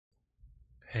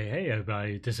Hey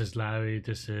everybody, this is Larry.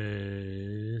 This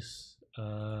is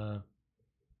the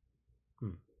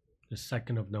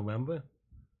 2nd of November.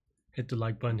 Hit the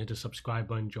like button, hit the subscribe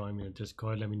button, join me on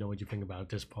Discord. Let me know what you think about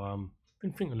this poem.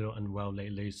 Been feeling a little unwell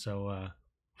lately, so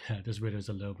yeah, this video is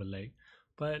a little bit late,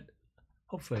 but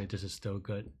hopefully this is still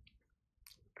good.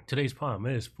 Today's poem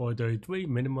is for the 3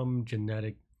 minimum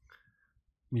genetic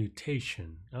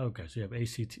mutation. Okay, so you have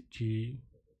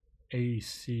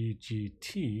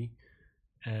ACGT,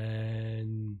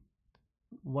 and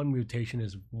one mutation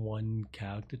is one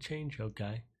character change.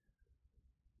 Okay.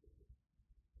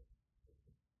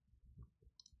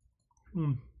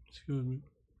 Excuse me.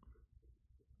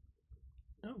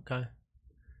 Okay.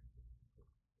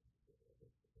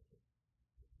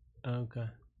 Okay.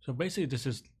 So basically, this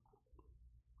is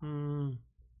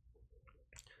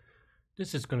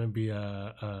gonna be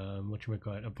a what you might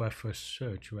call it, a breadth first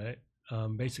search, right?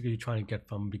 Basically, you're trying to get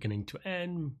from beginning to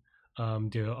end.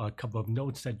 There are a couple of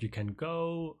nodes that you can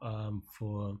go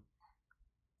for.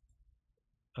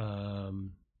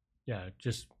 Yeah,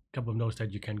 just a couple of nodes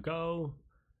that you can go,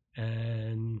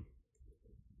 and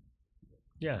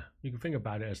yeah, you can think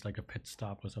about it as like a pit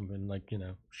stop or something, like, you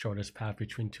know, shortest path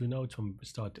between 2 nodes from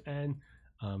start to end,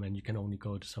 and you can only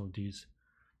go to some of these.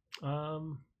 Yeah, I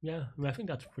mean, I think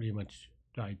that's pretty much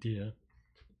the idea.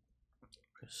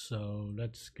 So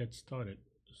let's get started.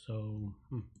 So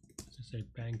let's say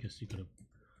bank is equal to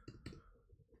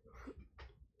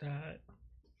that.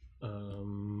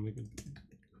 We can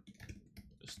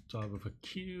start with a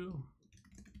Q.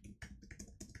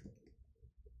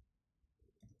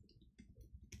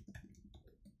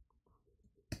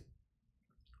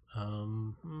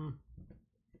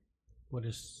 What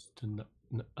is the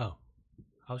oh,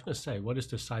 I was gonna say, what is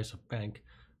the size of bank?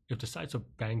 If the size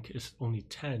of bank is only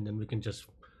 10, then we can just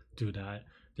do that.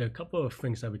 There are a couple of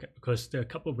things that we can, because there are a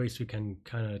couple of ways we can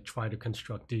kind of try to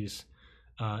construct these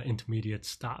intermediate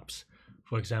stops.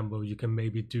 For example, you can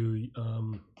maybe do you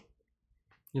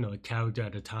know, a character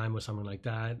at a time or something like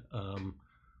that.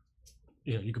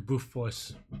 You know, you could brute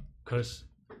force, because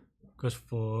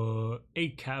for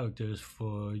 8 characters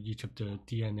for each of the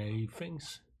DNA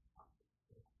things,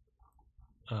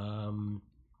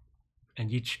 and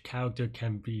each character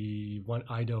can be one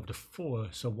either of the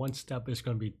 4. So one step is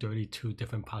going to be 32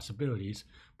 different possibilities.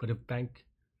 But if bank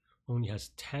only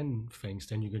has 10 things,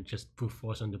 then you can just brute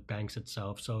force on the banks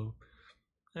itself. So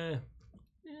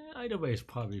either way is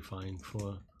probably fine.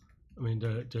 For, I mean,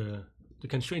 the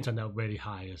constraints are not very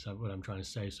high, is what I'm trying to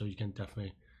say. So you can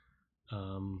definitely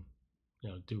you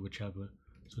know, do whichever.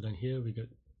 So then here we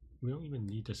don't even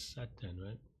need a set then,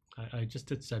 right? I just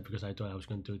did set because I thought I was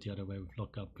going to do it the other way with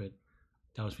lookup, but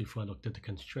that was before I looked at the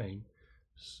constraint.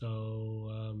 So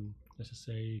let's just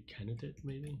say candidate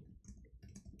maybe.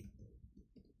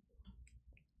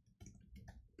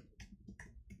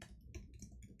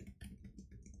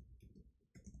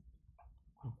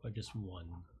 Or just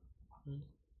one.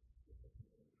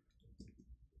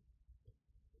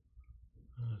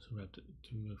 So we have to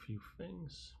do a few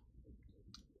things.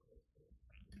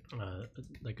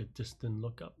 Like a distant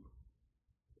lookup.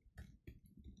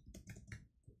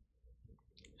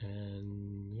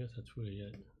 And I guess that's really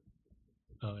it.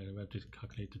 Oh, and we have to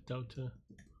calculate the delta.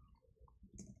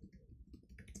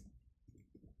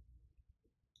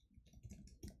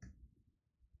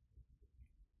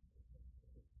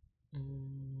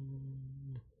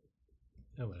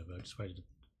 Oh, whatever, I'll just write it.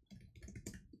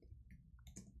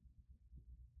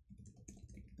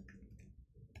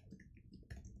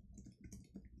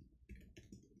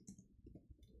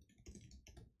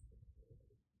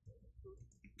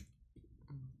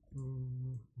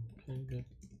 Okay, good.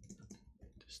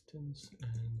 Distance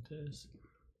and this,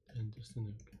 and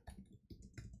distance.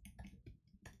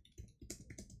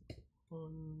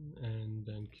 And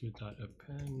then q dot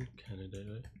append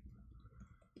candidate,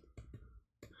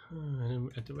 and then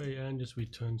at the very end just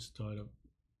return start of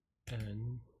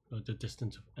n, or the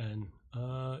distance of n.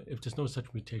 If there's no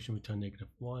such mutation, return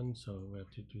 -1. So we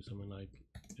have to do something like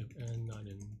if n not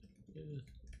in this.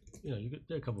 You know,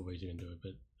 there are a couple of ways you can do it,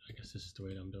 but I guess this is the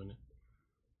way I'm doing it.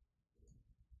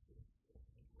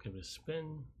 Give it a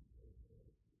spin.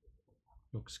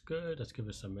 Looks good. Let's give it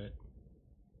a submit.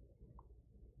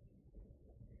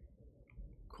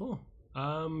 Cool.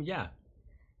 Yeah.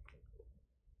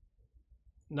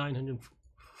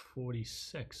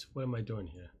 946. What am I doing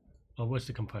here? Oh, what's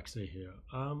the complexity here?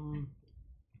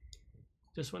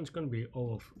 This one's going to be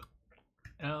O of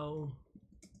L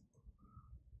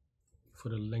for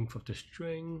the length of the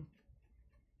string.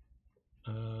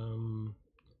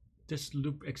 This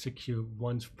loop execute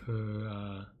once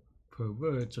per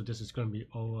word, so this is going to be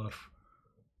O of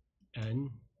N.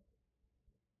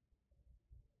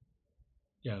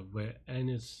 yeah, where n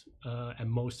is at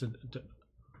most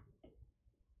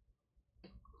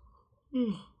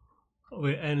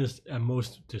where n is at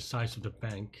most the size of the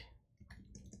bank,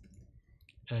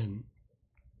 and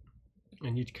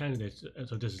each candidate,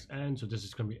 so this is n, so this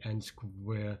is going to be n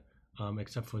squared,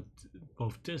 except for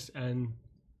both this n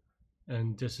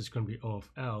and this is going to be O of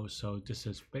L, so this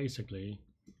is basically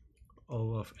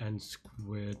O of n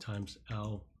squared times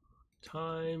L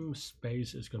times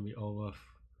space is going to be O of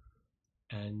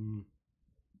n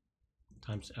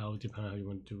times L, depending on how you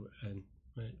want to do n,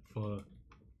 right? For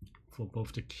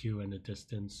both the Q and the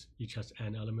distance, each has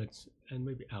n elements and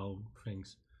maybe L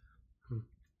things.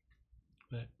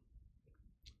 Right.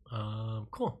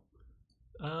 Cool.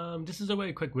 This is a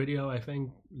very quick video, I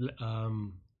think.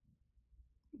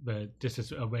 But this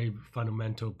is a very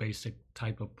fundamental, basic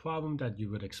type of problem that you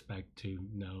would expect to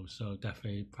know. So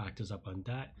definitely practice up on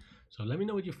that. So let me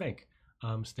know what you think.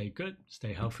 Stay good,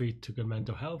 stay healthy, to good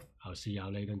mental health. I'll see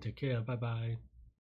y'all later and take care. Bye bye.